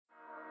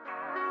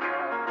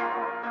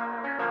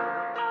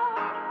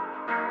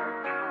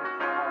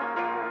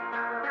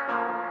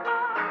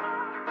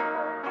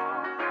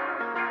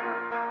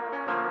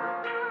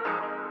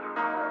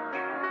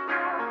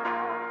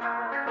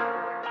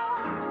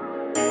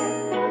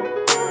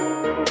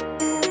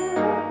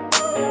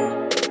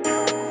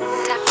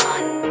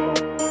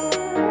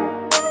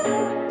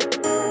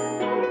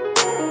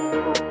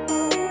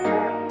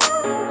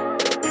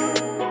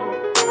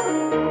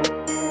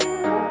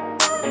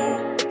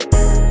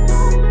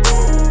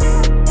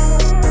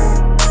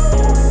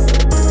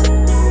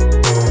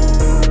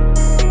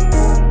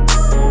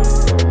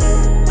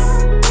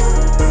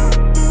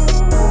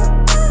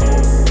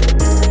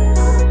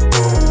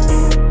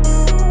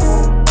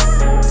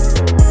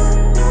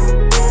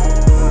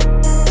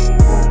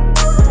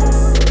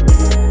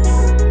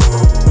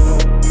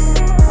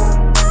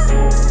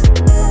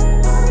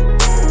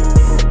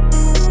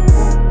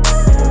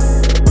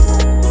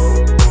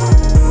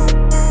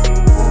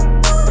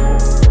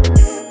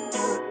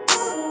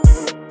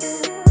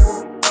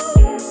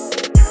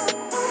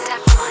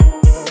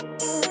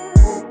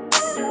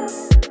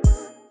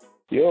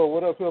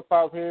up, hip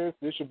hop heads?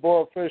 This your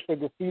boy Fresh for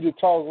Graffiti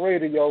Talk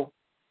Radio,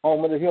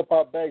 home of the hip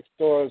hop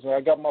backstories.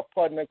 I got my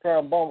partner in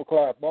crime, Bomber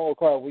Cloud. Bomber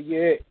Cloud, where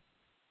you at?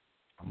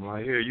 I'm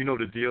right here. You know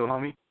the deal,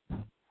 homie.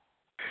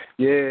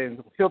 Yeah,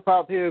 hip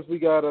hop heads. We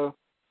got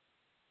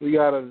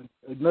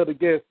another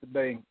guest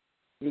today.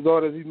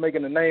 Regardless, he's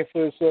making a name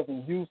for himself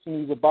in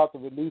Houston. He's about to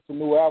release a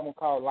new album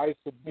called Life's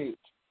a Bitch.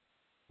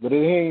 But he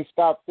ain't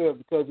stopped there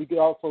because he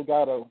also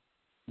got a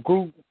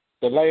group,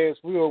 The Last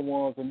Real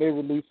Ones, and they're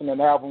releasing an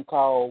album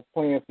called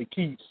Playing for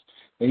Keeps.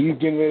 And he's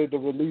getting ready to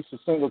release a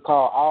single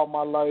called All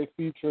My Life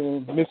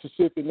featuring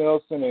Mississippi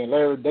Nelson and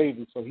Larry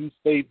Davis. So he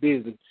stayed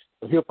busy.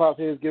 So hip hop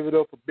heads, give it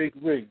up for Big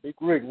Rick. Big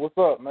Rick, what's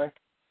up, man?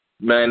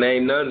 Man,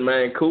 ain't nothing,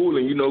 man. Cool,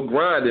 and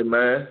grinding,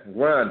 man.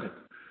 Grinding.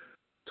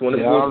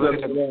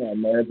 24/7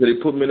 grind, man. So they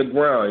put me in the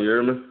ground, you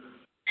hear me?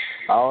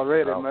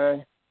 Already,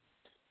 man.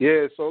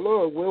 Yeah, so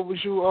look, where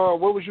was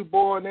you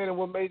born in and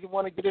what made you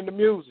want to get into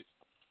music?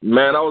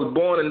 Man, I was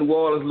born in New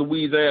Orleans,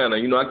 Louisiana.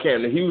 I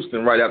came to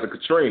Houston right after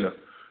Katrina.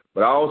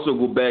 But I also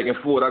go back and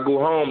forth. I go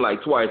home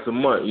like twice a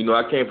month.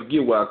 I can't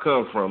forget where I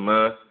come from,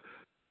 man.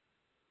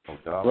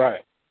 Okay.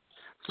 Right.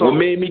 So what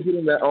made me get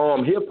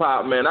into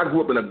hip-hop, man, I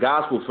grew up in a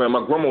gospel family.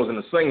 My grandma was in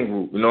a singing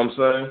group, you know what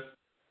I'm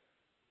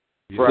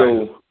saying?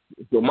 Right.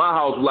 So my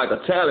house was like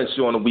a talent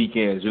show on the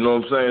weekends, you know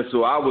what I'm saying?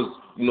 So I was,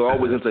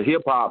 always into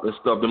hip-hop and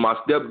stuff. And my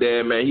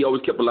stepdad, man, he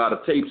always kept a lot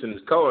of tapes in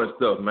his car and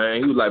stuff,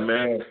 man. He was like,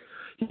 man,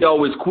 he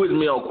always quizzed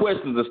me on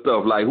questions and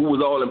stuff, like who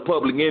was all in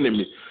Public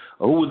Enemy,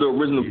 or who was the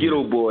original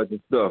Ghetto Boys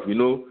and stuff,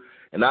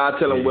 And I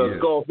tell him,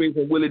 Scarface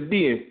and Willie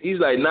D. He's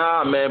like,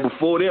 nah, man,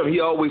 before them, he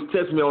always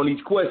tests me on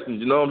these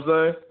questions, you know what I'm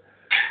saying?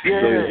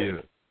 Yeah.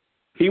 So,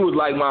 he was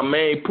like my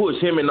main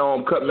push, him and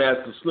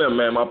Cutmaster Slim,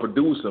 man, my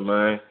producer,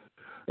 man.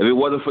 If it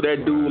wasn't for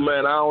that dude,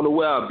 man, I don't know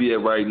where I'd be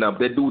at right now. But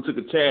that dude took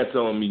a chance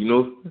on me,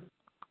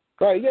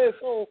 Right, yeah,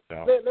 so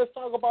let's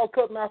talk about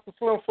Cutmaster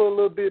Slim for a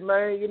little bit,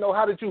 man.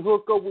 How did you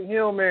hook up with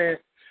him, and,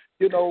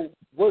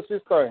 what's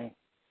his thing?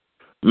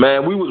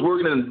 Man, we was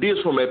working in the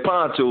dish room at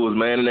Poncho's,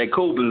 man, and at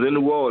Copeland's in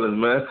New Orleans,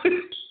 man.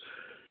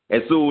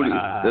 And so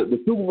the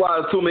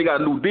supervisor told me he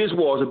got a new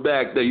dishwasher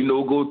back there,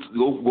 go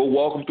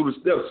walk him through the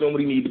steps, show him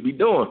what he need to be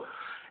doing.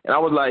 And I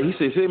was like, he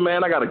said,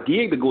 man, I got a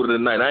gig to go to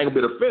tonight. I ain't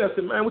going to be offended. I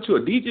said, man, what, you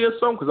a DJ or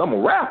something? Because I'm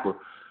a rapper.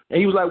 And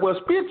he was like, well,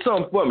 spit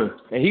something for me.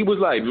 And he was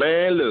like,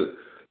 man, look,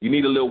 you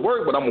need a little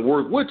work, but I'm going to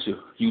work with you.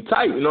 You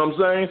tight, you know what I'm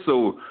saying?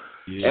 So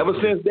ever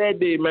since that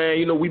day,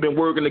 man, we've been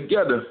working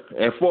together.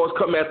 And for us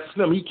coming after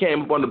Slim, he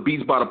came up on the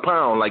Beats by the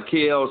Pound, like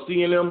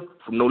KLC and them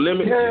from No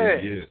Limit.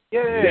 Yeah. He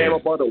came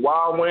up on the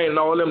Wild Wayne and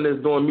all them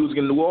that's doing music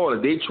in New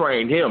Orleans. They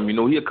trained him.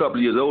 He a couple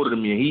of years older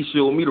than me, and he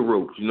showed me the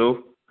ropes,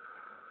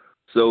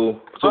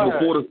 So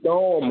before the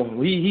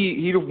storm,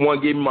 he the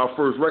one gave me my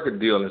first record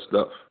deal and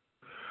stuff.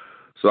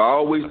 So I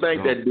always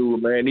thank that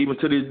dude, man. Even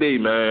to this day,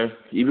 man.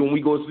 Even when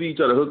we go see each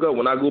other, hook up.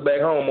 When I go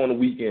back home on the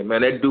weekend,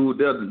 man, that dude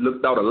there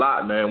looked out a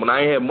lot, man. When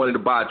I ain't had money to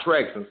buy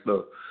tracks and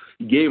stuff,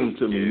 he gave them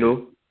to me,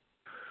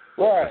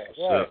 Right.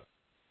 Yeah,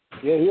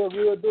 he a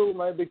real dude,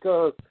 man.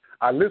 Because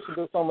I listened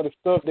to some of the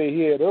stuff that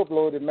he had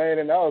uploaded, man,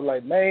 and I was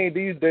like, man,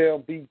 these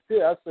damn beats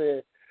here. I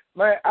said,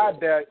 man, I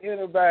dare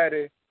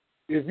anybody.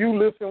 If you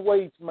lifting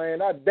weights,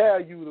 man, I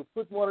dare you to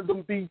put one of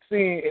them beats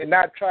in and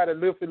not try to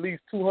lift at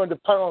least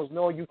 200 pounds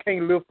knowing you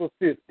can't lift for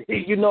 50.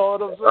 You know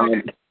what I'm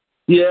saying?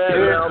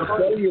 Man, I'm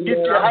telling you,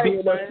 man, I be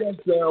in my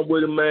touchdown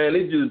with him, man.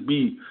 It just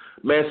be,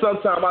 man,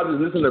 sometimes I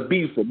just listen to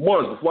beats for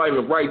months before I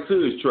even write to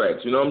his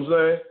tracks, you know what I'm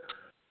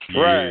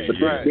saying? Right,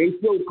 but they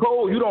so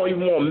cold, you don't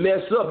even want to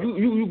mess up.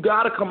 You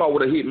got to come out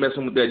with a hit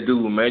messing with that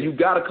dude, man. You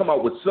got to come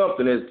out with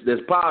something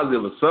that's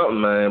positive or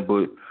something, man,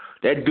 but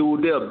that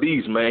dude there,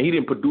 beast, man. He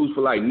didn't produce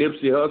for like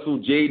Nipsey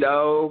Hussle,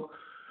 J-Dog,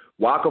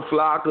 Waka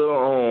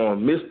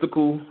Flocka,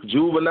 Mystical,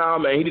 Juvenile,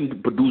 man. He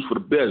didn't produce for the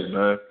best,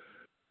 man.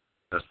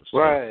 That's what's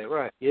up.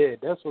 Right. Yeah,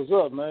 that's what's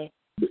up, man.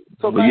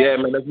 So, man, yeah,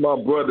 man, that's my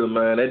brother,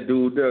 man. That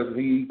dude there,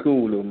 he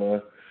cool,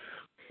 man.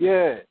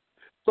 Yeah.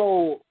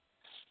 So,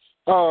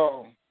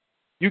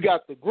 you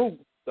got the group,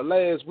 The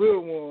Last Real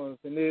Ones,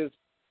 and there's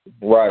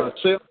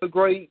Self the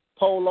Great,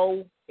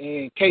 Polo,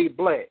 and K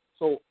Black.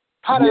 So,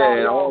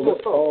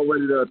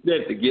 already the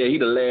authentic. Yeah, he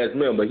the last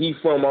member. He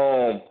from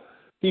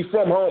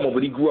Homer,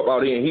 but he grew up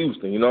out here in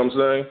Houston. You know what I'm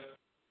saying?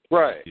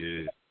 Right.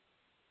 Yeah.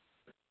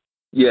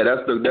 Yeah,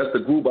 that's the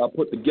group I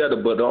put together.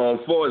 But as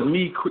far as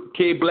me,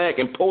 K Black,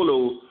 and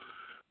Polo,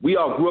 we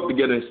all grew up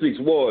together in 6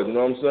 wards. You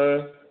know what I'm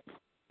saying?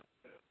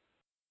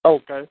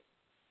 Okay.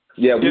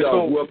 Yeah, we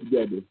all grew up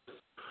together.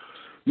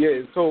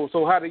 Yeah. So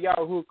how did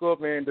y'all hook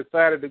up and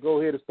decided to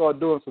go ahead and start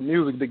doing some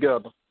music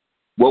together?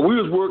 Well,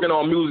 we was working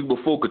on music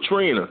before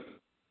Katrina.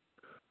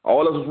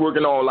 All of us was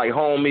working on like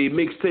homemade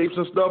mixtapes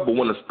and stuff, but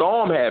when the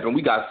storm happened,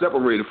 we got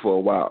separated for a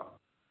while.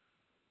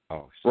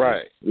 Oh,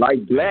 right.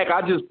 Like Black,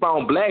 I just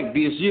found Black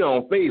this year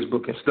on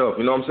Facebook and stuff,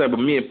 you know what I'm saying?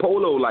 But me and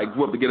Polo like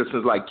grew up together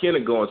since like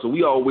kindergarten, so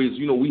we always,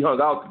 we hung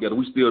out together.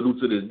 We still do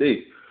to this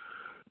day.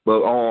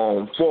 But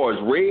as far as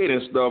Red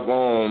and stuff,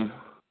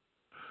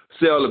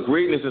 Cell of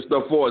Greatness and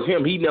stuff, for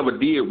him, he never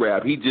did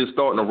rap. He just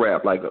started to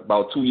rap like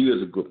about 2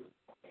 years ago.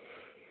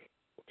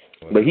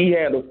 But he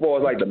handled as far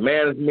as like the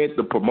management,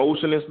 the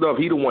promotion and stuff.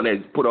 He the one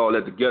that put all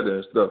that together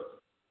and stuff.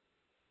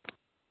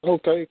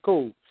 Okay,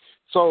 cool.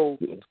 So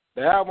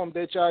the album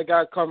that y'all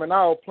got coming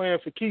out, Playing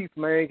for Keith,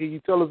 man, can you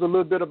tell us a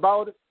little bit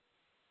about it?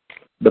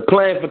 The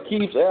Playing for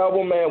Keith's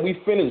album, man,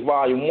 we finished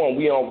Volume 1.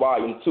 We on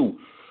Volume 2.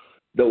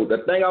 Though the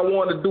thing I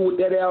wanted to do with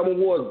that album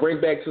was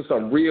bring back to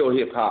some real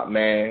hip-hop,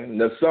 man.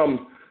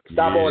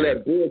 Stop all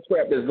that bull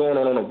crap that's going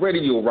on the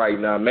radio right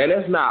now, man.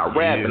 That's not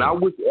rapping.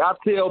 I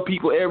tell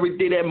people every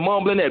day that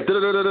mumbling, that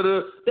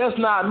da-da-da-da-da, that's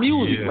not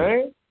music,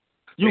 man.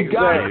 You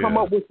got to come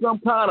up with some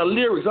kind of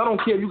lyrics. I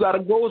don't care if you got a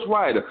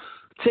ghostwriter.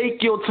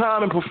 Take your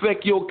time and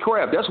perfect your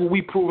craft. That's what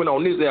we proving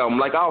on this album.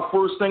 Like our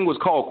first thing was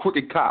called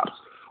Crooked Cops.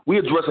 We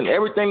addressing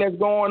everything that's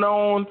going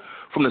on,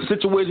 from the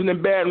situation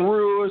in Baton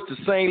Rouge to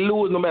St.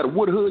 Louis. No matter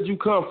what hood you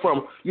come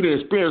from, you done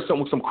experience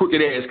something with some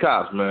crooked-ass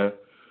cops, man.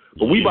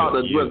 But we about to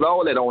address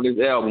all that on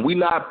this album. We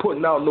not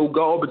putting out no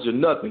garbage or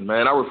nothing,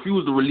 man. I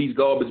refuse to release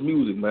garbage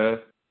music, man.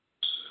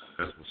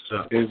 That's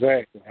what's up.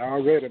 Exactly.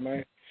 Already,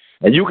 man.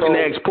 And you can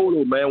ask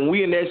Polo, man. When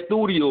we in that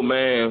studio,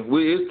 man,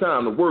 it's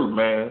time to work,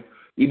 man.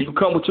 Either you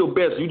come with your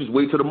best or you just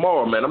wait till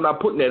tomorrow, man. I'm not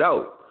putting that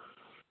out.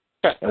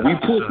 And we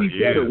push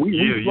each other.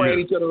 We train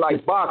each other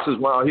like boxers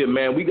around here,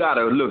 man. We got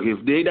to, look,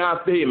 if they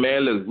not fair,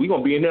 man, look, we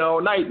going to be in there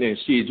all night then.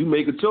 Shit, you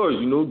make a choice,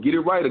 get it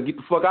right or get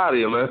the fuck out of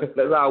here, man.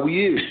 That's how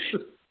we is.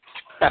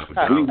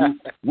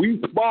 we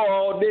spar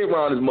all day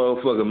around this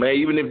motherfucker, man.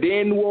 Even if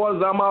they in New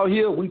Orleans, I'm out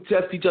here, we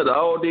test each other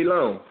all day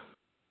long.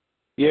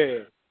 Yeah.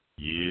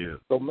 Yeah.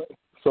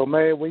 So,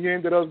 man, when you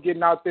ended up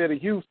getting out there to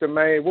Houston,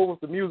 man, what was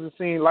the music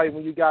scene like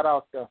when you got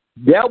out there?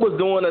 That was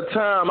during the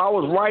time I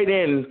was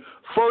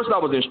first I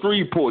was in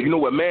Shreveport. You know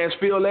where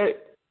Mansfield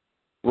at?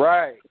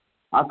 Right.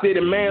 I stayed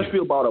in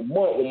Mansfield about a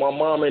month with my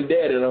mom and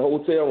dad in a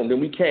hotel room.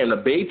 Then we came to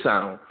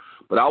Baytown.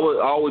 But I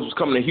always was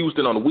coming to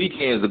Houston on the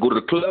weekends to go to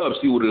the club,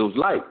 see what it was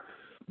like.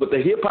 But the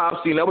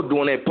hip-hop scene, that was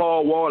doing that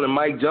Paul Wall and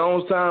Mike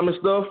Jones time and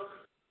stuff.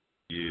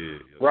 Yeah.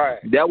 Right.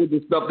 That was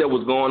the stuff that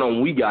was going on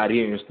when we got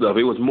here and stuff.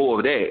 It was more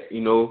of that,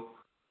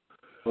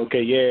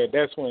 Okay, yeah,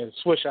 that's when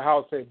Swisher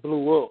House had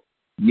blew up.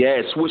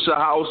 Yeah, Swisher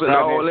House and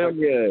all them,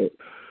 yeah.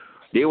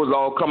 They was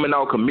all coming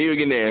out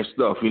Chameleon and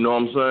stuff, you know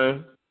what I'm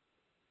saying?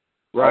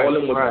 Right. All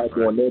them was out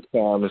during that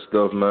time and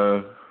stuff,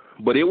 man.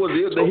 But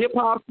the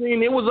hip-hop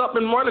scene, it was up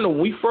and running when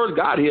we first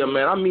got here,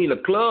 man. I mean, the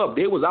club,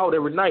 they was out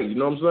every night, you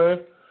know what I'm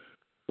saying?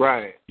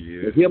 Right.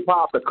 Yeah. The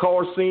hip-hop, the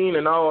car scene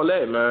and all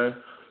that, man.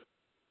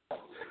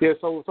 Yeah,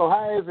 so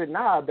how is it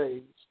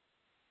nowadays?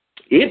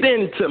 It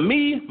didn't, to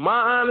me, my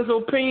honest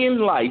opinion,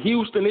 like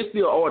Houston, it's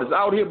still artists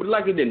out here, but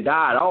like it didn't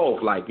died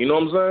off, like, you know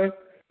what I'm saying?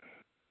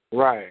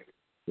 Right.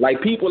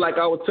 Like people, like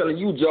I was telling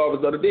you,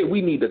 Jarvis, the other day,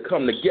 we need to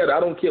come together. I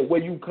don't care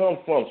where you come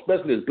from,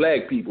 especially as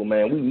black people,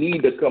 man. We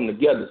need to come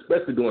together,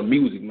 especially doing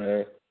music,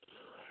 man.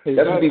 Exactly.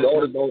 That's what these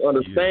artists don't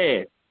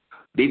understand.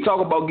 They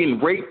talk about getting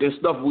raped and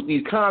stuff with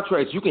these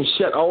contracts. You can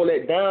shut all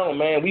that down,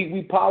 man.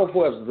 We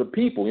powerful as a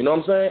people, you know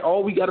what I'm saying?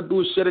 All we got to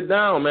do is shut it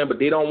down, man, but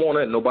they don't want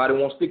it. Nobody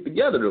wants to stick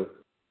together, though.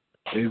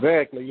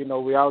 Exactly.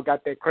 We all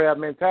got that crab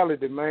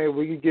mentality, man.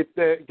 We can get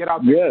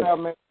out that crab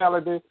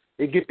mentality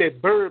and get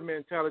that bird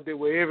mentality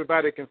where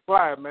everybody can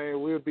fly, man.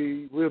 We'll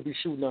be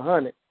shooting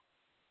 100.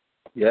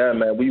 Yeah,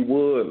 man, we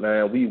would,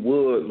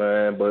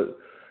 man. But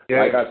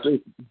like I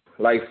said,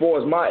 like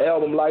far as my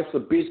album Life's a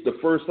Bitch, the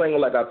first single,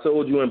 like I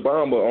told you in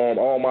Bomber,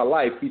 All My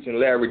Life, featuring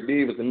Larry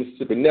Davis and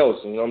Mississippi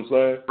Nelson, you know what I'm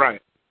saying?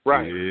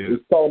 Right. Yeah.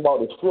 It's talking about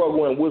the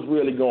struggle and what's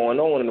really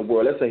going on in the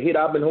world. That's a hit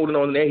I've been holding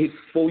on to that hit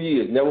for 4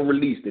 years. Never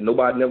released it.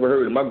 Nobody never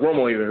heard it. My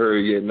grandma ain't even heard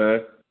it yet,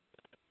 man.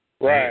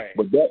 Right.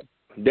 But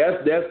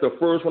that's the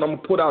first one I'm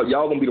gonna put out.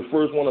 Y'all gonna be the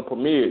first one to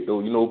premiere it,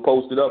 though.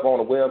 Post it up on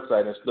the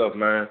website and stuff,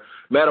 man.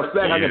 Matter of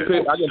fact, I can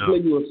play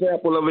you a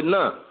sample of it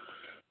now.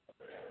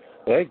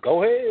 Hey,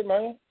 go ahead,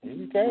 man.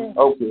 You can.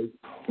 Okay.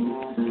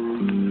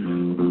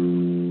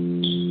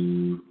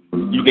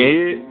 You can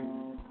hear it?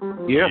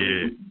 Yeah.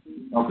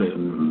 Okay.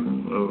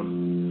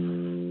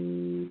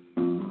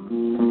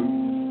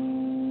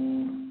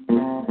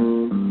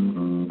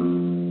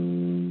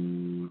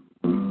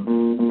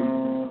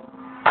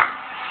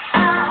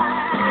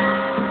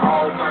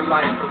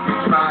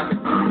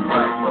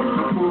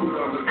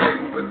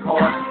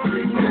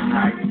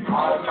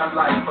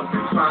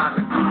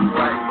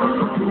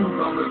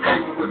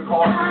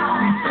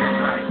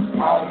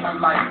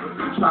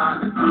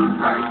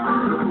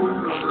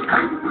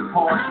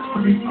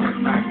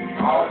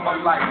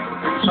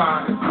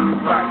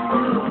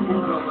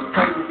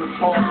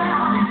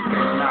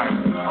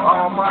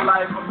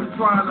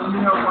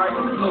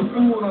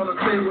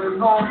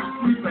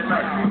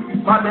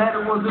 My daddy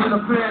was in the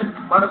pen.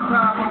 By the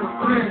time I was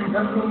 10,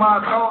 that's when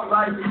my adult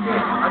life began.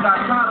 I got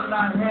tired of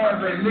not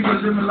having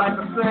niggas living like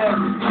a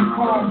savage, eating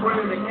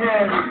cornbread and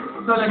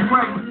cabbage. Selling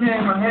crack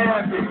became a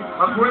habit.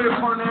 My grade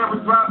point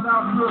average dropped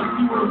out to a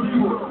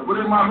fewer. But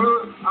in my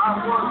hood,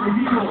 I was a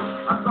hero.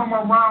 I saw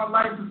my wild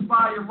life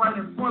inspire right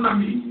in front of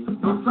me.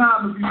 No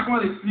time to be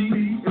funny,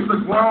 see? It's a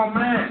grown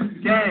man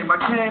game. I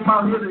came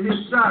out here to hit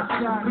shots.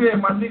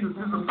 My niggas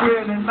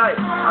disappearing at night.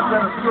 I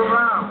better slow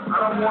down. I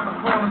don't want the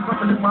corner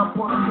coming in my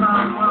corner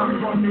time. I'm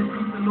from this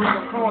beats and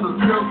over corners.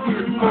 Real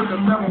kids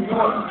smoking lemon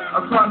water.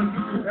 I'm trying to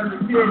get you as a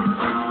kid.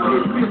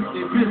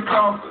 They pissed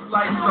off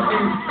like some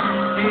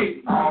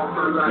eggs.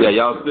 Yeah,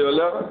 y'all still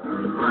there?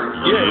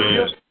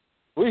 Yeah.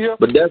 We here.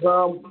 But that's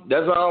how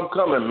I'm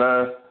coming,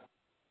 man.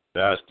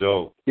 That's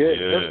dope. Yeah,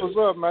 that's what's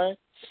up, man.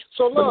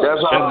 So look,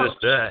 that's how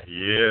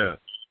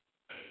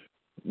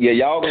Yeah,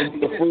 y'all gonna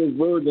get the full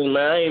version,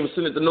 man. I ain't even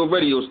sent it to no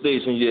radio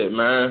station yet,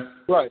 man.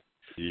 right.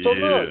 Yeah. So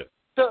look,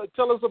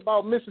 tell us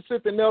about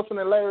Mississippi Nelson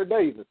and Larry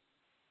Davis.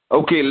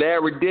 Okay,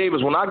 Larry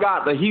Davis. When I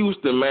got to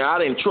Houston, man, I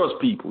didn't trust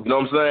people. You know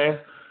what I'm saying?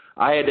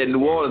 I had that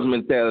New Orleans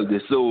mentality.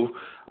 So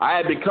I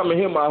had been coming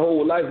here my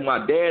whole life with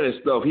my dad and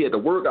stuff. He had to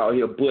work out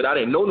here, but I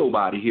didn't know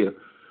nobody here.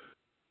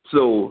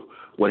 So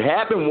what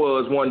happened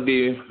was one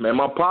day, man,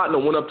 my partner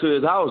went up to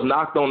his house,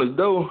 knocked on his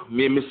door.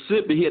 Me in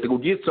Mississippi, he had to go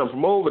get something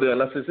from over there.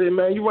 And I said, hey,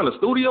 man, you run a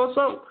studio or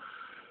something?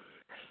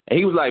 And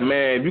he was like,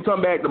 man, if you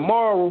come back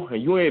tomorrow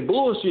and you ain't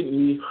bullshitting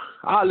me,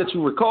 I'll let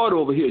you record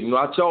over here. You know,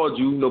 I charge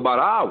you, about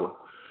an hour.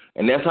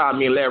 And that's how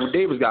me and Larry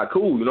Davis got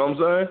cool, you know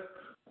what I'm saying?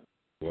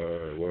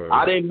 Word.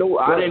 I didn't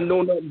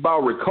know nothing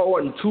about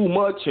recording too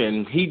much,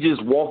 and he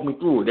just walked me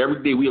through it.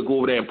 Every day we'll go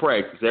over there and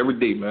practice. Every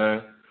day,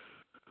 man.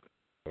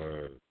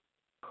 Word.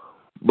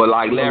 But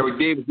like Larry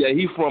Davis, yeah,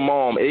 he from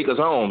Acres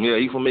Home. Yeah,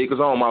 he from Acres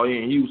Home out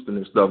here in Houston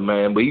and stuff,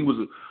 man. But he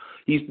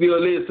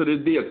still is to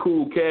this day a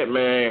cool cat,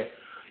 man.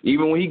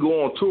 Even when he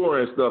go on tour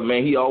and stuff,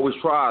 man, he always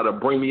try to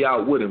bring me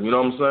out with him. You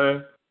know what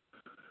I'm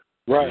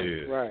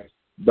saying? Right.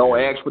 Don't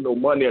ask for no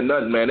money or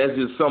nothing, man. That's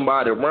just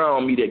somebody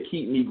around me that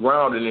keep me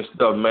grounded and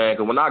stuff, man.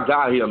 Because when I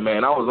got here,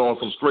 man, I was on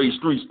some straight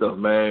street stuff,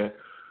 man.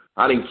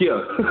 I didn't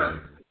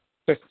care.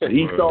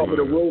 He saw me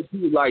the road. He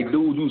was like,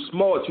 dude, you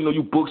smart. You know,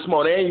 you book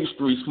smart and you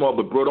street smart.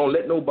 But, bro, don't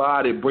let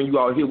nobody bring you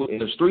out here in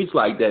the streets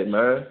like that,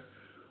 man.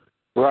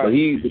 Right.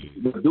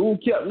 But the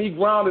dude kept me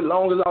grounded as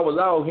long as I was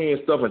out here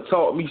and stuff and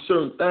taught me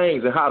certain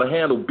things and how to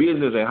handle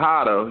business and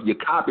how to, your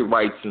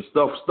copyrights and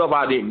stuff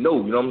I didn't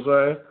know. You know what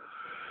I'm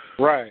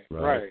saying?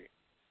 Right.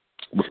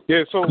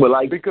 Yeah, so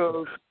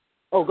because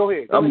go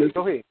ahead.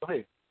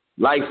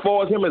 Like,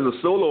 far as him as a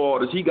solo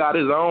artist, he got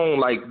his own,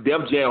 like,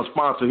 Def Jam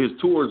sponsor his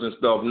tours and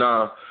stuff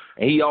now.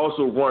 And he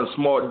also runs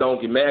Smart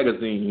Donkey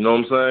Magazine, you know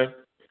what I'm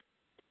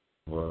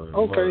saying?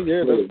 Okay,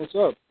 yeah, that's what's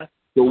up.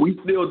 So we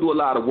still do a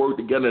lot of work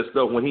together and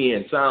stuff when he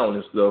in town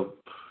and stuff.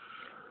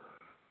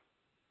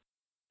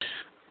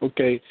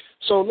 Okay,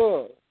 so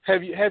look,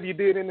 have you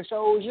did any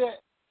shows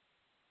yet?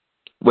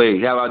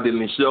 Wait, have I did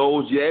any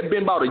shows? Yeah, it's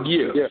been about a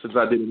year since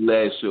I did the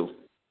last show.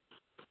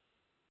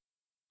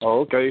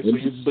 Oh, okay. So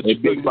you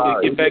get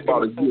back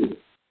about a year.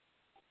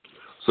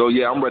 So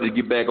yeah, I'm ready to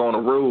get back on the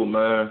road,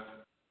 man.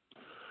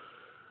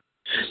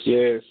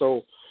 Yeah.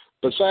 So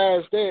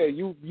besides that,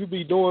 you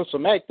be doing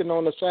some acting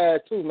on the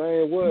side too,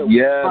 man. What?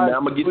 Yeah, man.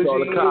 I'm gonna get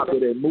y'all a copy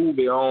of that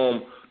movie.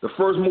 The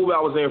first movie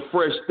I was in,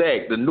 Fresh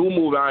Stack. The new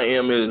movie I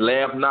am is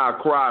Laugh Now,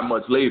 Cry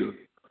Much Later.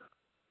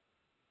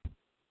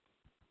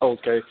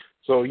 Okay.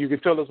 So you can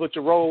tell us what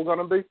your role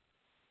gonna be?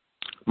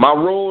 My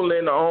role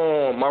in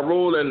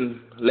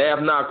Laugh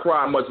Now,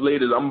 Cry Much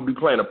Later is I'm gonna be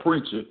playing a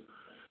preacher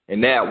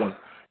in that one.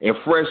 In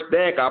Fresh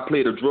Stack, I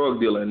played a drug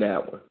dealer in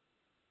that one.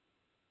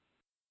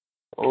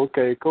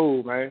 Okay,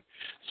 cool, man.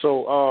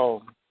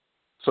 So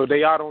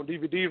they out on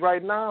DVD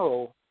right now?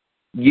 Or?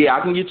 Yeah,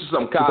 I can get you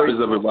some copies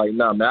of it right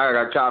now, man. I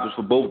got copies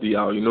for both of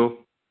y'all, you know.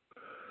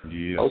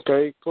 Yeah.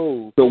 Okay,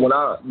 cool. So when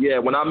I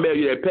mail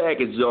you that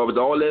package, y'all,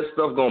 all that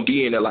stuff gonna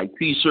be in there, like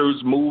T-shirts,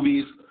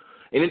 movies,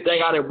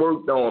 anything I done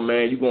worked on,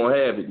 man. You gonna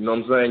have it. You know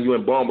what I'm saying? You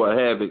and Bumble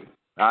have it.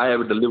 I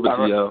have it delivered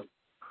to y'all.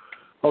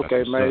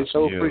 Okay, man.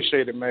 So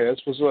appreciate it, man.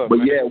 That's what's up. But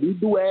man. yeah, we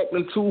do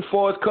acting too.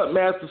 Far as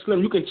Cutmaster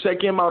Slim, you can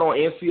check him out on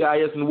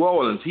NCIS New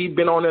Orleans. He's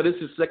been on there. This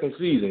is his second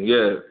season.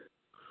 Yeah.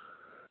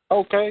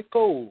 Okay,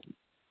 cool.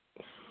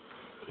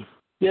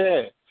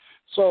 Yeah.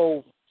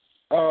 So,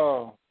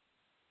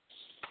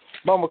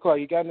 Bumble Clark,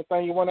 you got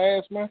anything you want to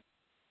ask, man?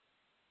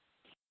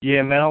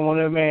 Yeah, man. I want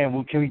to, man.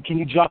 Well, can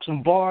you drop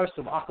some bars,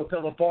 some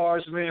acapella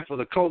bars, man, for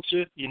the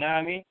culture? You know what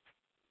I mean?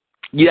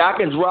 Yeah, I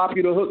can drop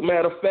you the hook.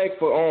 Matter of fact,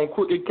 for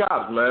Crooked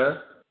Cops, man.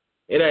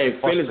 It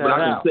ain't finished, but I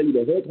can tell you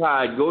the hook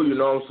how it go. You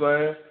know what I'm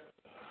saying?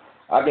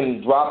 I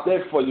can drop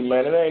that for you,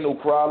 man. It ain't no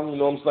problem. You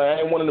know what I'm saying?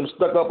 I ain't one of them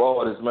stuck up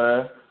artists,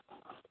 man.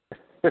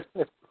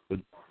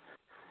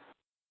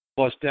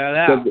 Bust that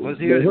out. Let's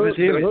hear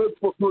it. The hook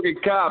for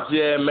Crooked Cops,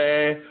 yeah,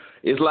 man.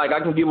 It's like I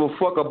can give a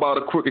fuck about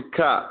a crooked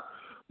cop.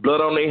 Blood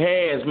on their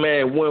hands,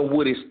 man, when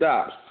would it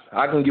stop?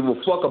 I can give a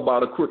fuck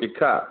about a crooked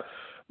cop.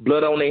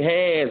 Blood on their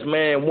hands,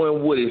 man,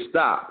 when would it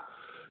stop?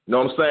 You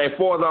know what I'm saying? As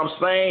far as I'm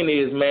saying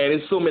is, man,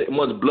 there's so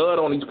much blood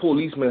on these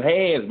policemen's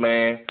hands,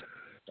 man.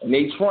 And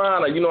they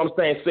trying to, you know what I'm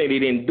saying, say they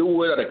didn't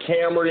do it or the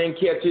camera didn't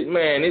catch it,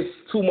 man. It's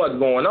too much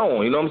going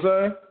on, you know what I'm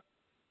saying?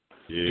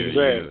 Yeah,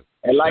 exactly.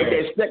 And like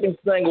that second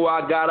single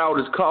I got out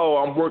is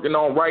called, I'm working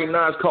on right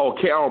now, it's called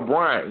Carol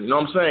Bryant. You know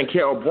what I'm saying?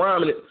 Carol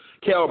Bryant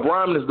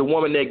is the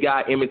woman that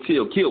got Emmett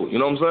Till killed. You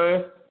know what I'm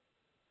saying?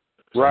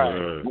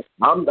 Right.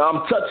 I'm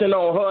touching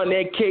on her in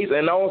that case,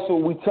 and also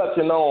we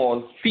touching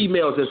on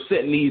females that's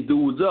setting these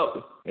dudes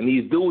up. And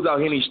these dudes out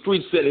here in these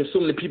streets setting so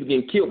many people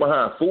getting killed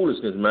behind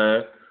foolishness,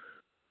 man.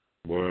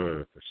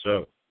 Word, for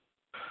sure.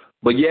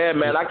 But yeah,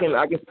 man, I can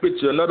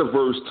spit you another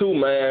verse too,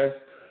 man.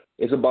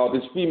 It's about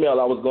this female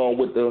I was going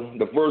with.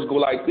 The verse go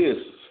like this.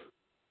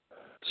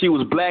 She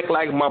was black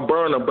like my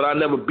burner, but I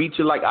never beat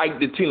you like Ike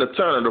did Tina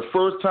Turner. The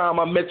first time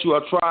I met you, I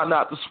tried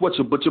not to sweat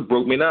you, but you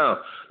broke me down.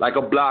 Like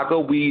a block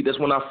of weed, that's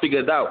when I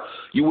figured out.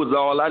 You was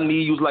all I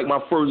need, you was like my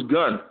first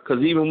gun.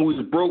 Because even when we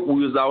was broke,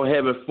 we was out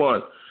having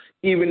fun.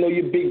 Even though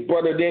your big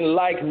brother didn't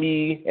like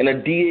me and the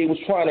DA was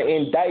trying to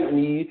indict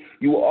me,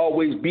 you will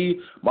always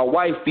be my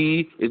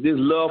wifey. Is this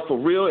love for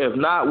real? If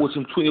not, what's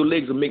in between your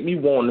legs will make me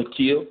want to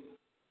kill?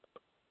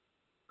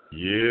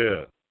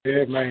 Yeah.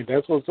 Yeah, man,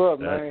 that's what's up,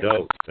 man. That's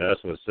dope.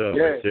 That's what's up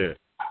Yeah. right there.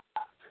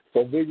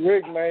 So Big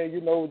Rick, man,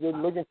 you know, just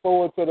looking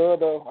forward to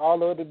all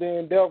the other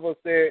endeavors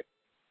that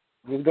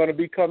is going to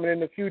be coming in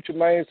the future,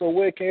 man. So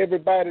where can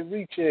everybody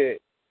reach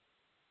at?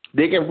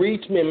 They can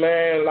reach me,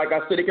 man. Like I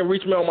said, they can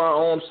reach me on my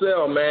own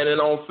cell, man,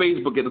 and on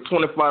Facebook at the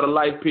 25 to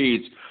Life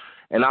page.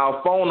 And our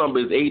phone number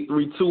is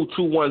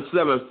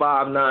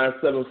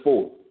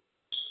 832-217-5974.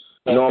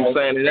 You know what I'm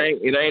saying?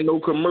 It ain't no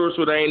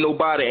commercial. There ain't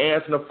nobody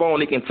answering the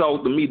phone. They can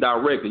talk to me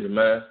directly,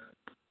 man.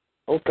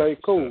 Okay,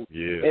 cool.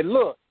 Yeah. And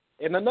look,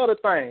 and another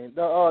thing,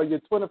 your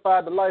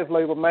 25 to Life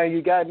label, man,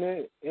 you got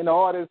in the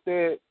artist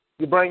that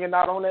you're bringing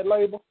out on that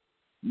label?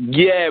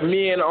 Yeah,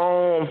 me and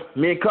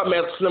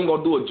Cutmaster Slim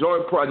gonna do a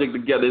joint project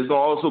together. It's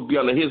gonna also be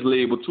under his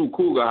label too,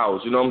 Cougar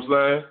House. You know what I'm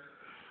saying?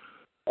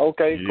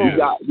 Okay, cool.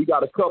 We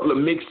got a couple of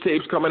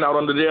mixtapes coming out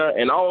under there,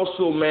 and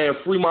also, man,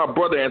 free my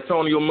brother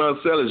Antonio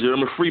Marcellus. You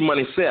remember Free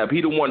Money Sap? He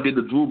the one did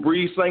the Drew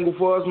Brees single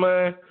for us,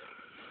 man.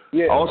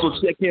 Yeah. Also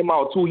check him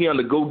out too. He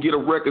under Go Getter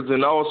Records,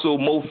 and also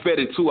Mo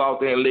Fetty too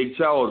out there in Lake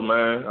Charles,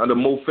 man. Under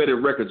Mo Fetty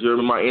Records. You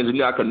remember my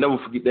engineer? I could never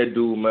forget that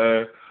dude,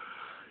 man.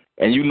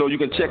 And you know you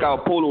can check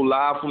out Polo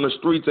Live from the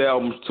Streets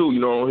albums too. You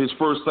know his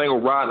first single,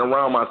 Riding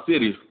Around My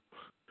City.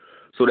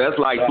 So that's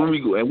like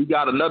 3, and we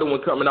got another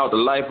one coming out, The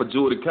Life of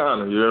Jordy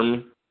Connor. You hear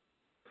me?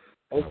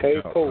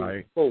 Okay,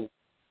 cool, cool.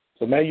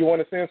 So, man, you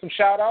want to send some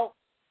shout-outs?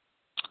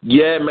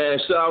 Yeah, man,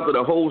 shout out to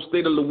the whole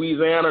state of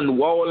Louisiana,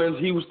 New Orleans,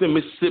 Houston,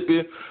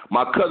 Mississippi,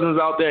 my cousins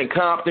out there in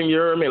Compton, you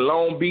hear me,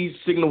 Long Beach,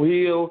 Signal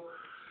Hill,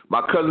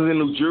 my cousins in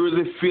New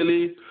Jersey,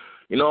 Philly,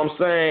 you know what I'm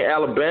saying,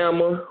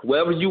 Alabama,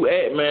 wherever you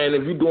at, man,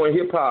 if you doing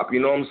hip-hop, you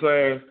know what I'm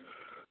saying,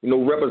 you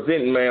know,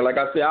 representing, man. Like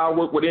I said, I'll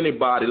work with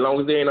anybody as long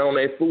as they ain't on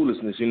that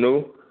foolishness, you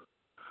know.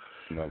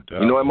 No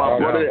doubt. You know, and my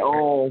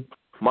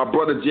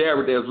brother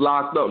Jared that's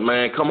locked up,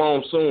 man, come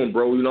on soon,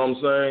 bro, you know what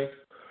I'm saying?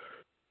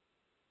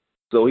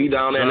 So he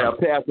down there in El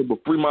Paso,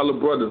 but free my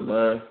little brother,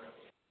 man.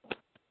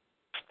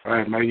 All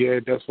right, man, yeah,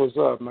 that's what's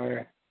up,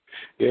 man.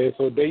 Yeah,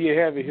 so there you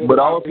have it. But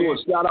also a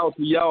shout out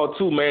to y'all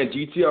too, man.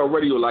 GTR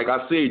Radio, like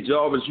I said,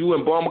 Jarvis, you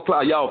and Bomber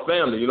Cloud, y'all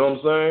family, you know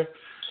what I'm saying?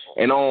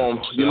 And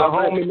you know,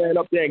 homie man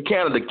up there in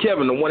Canada,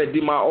 Kevin, the one that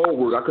did my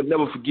artwork, I could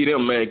never forget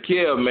him, man.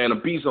 Kev, man, a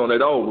piece on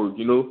that artwork,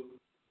 you know.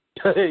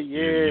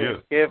 yeah,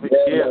 Kevin,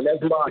 yeah. Man,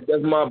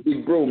 that's my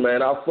big bro,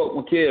 man. I fuck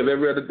with Kev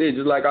every other day,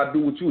 just like I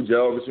do with you,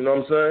 Jarvis. You know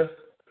what I'm saying?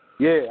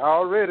 Yeah,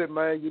 already,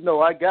 man. You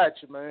know I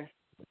got you, man.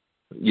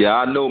 Yeah,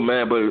 I know,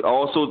 man. But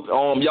also,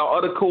 y'all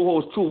other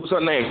co-hosts too. What's her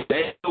name?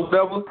 Daniel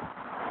Bevel?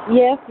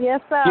 Yes,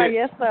 sir.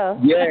 Yes, sir.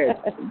 Yeah,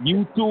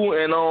 you two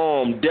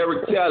and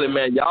Derek Talley,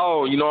 man.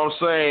 Y'all, you know what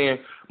I'm saying?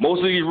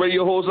 Most of these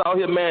radio hosts out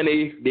here, man,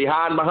 they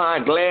hiding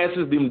behind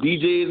glasses. Them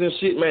DJs and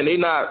shit, man. They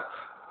not.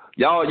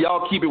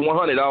 Y'all keep it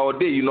 100 all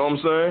day. You know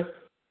what I'm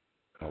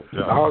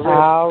saying?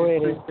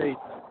 Already.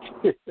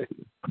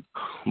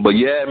 But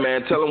yeah,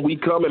 man, tell them we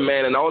coming,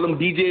 man, and all them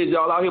DJs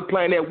y'all out here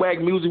playing that whack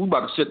music, we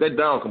about to shut that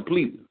down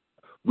completely.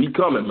 We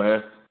coming,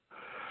 man.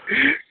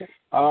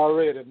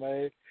 Already,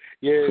 man.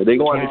 Yeah. So they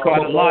going to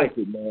come to life,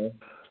 man.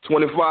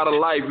 25 to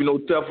Life, you know,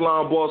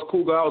 Teflon Boss,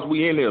 Cougar House,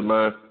 we in here,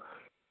 man.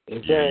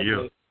 Exactly.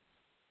 Yeah.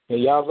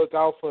 And y'all look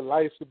out for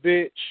Life's a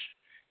Bitch.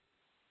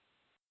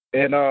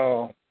 And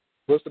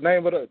what's the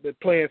name of the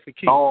Playing for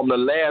Keeps? The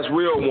last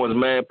real ones,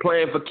 man.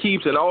 Playing for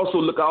Keeps, and also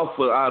look out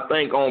for, I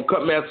think,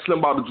 Cutmaster Slim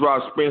about to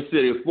drop Spring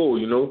City at 4,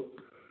 you know?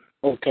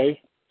 Okay.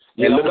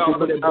 And look out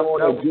for that boy,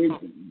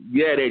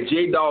 that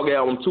J-Dog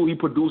album, too. He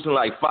producing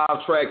like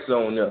 5 tracks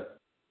on there.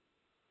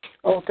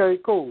 Okay,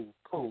 cool.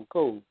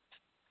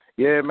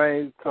 Yeah,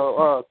 man.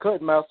 So,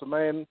 Cutmaster,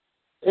 man,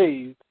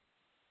 hey,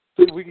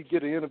 see if we could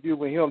get an interview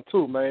with him,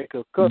 too, man.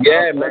 Cause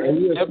Cutmaster,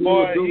 man. That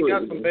boy, he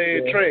got some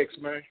bad tracks,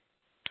 man.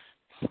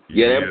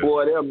 Yeah, that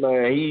boy there,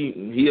 man,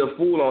 he a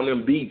fool on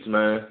them beats,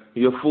 man.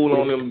 He a fool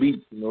on them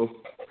beats, you know.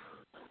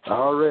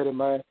 Already,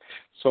 man.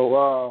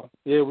 So,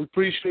 yeah, we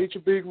appreciate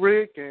you, Big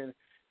Rick, and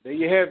there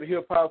you have it.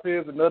 Hip Hop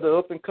is another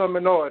up and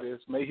coming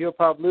artist. May hip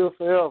hop live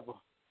forever.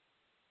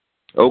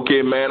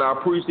 Okay, man. I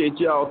appreciate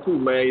y'all too,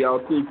 man. Y'all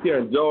take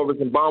care. Jarvis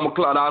and Bomber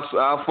Cloud,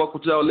 I'll fuck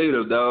with y'all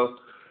later, dog.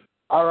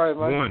 All right,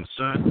 man. One,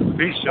 son.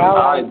 Peace, All y'all.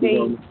 right,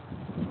 peace.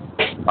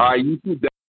 All right, you too,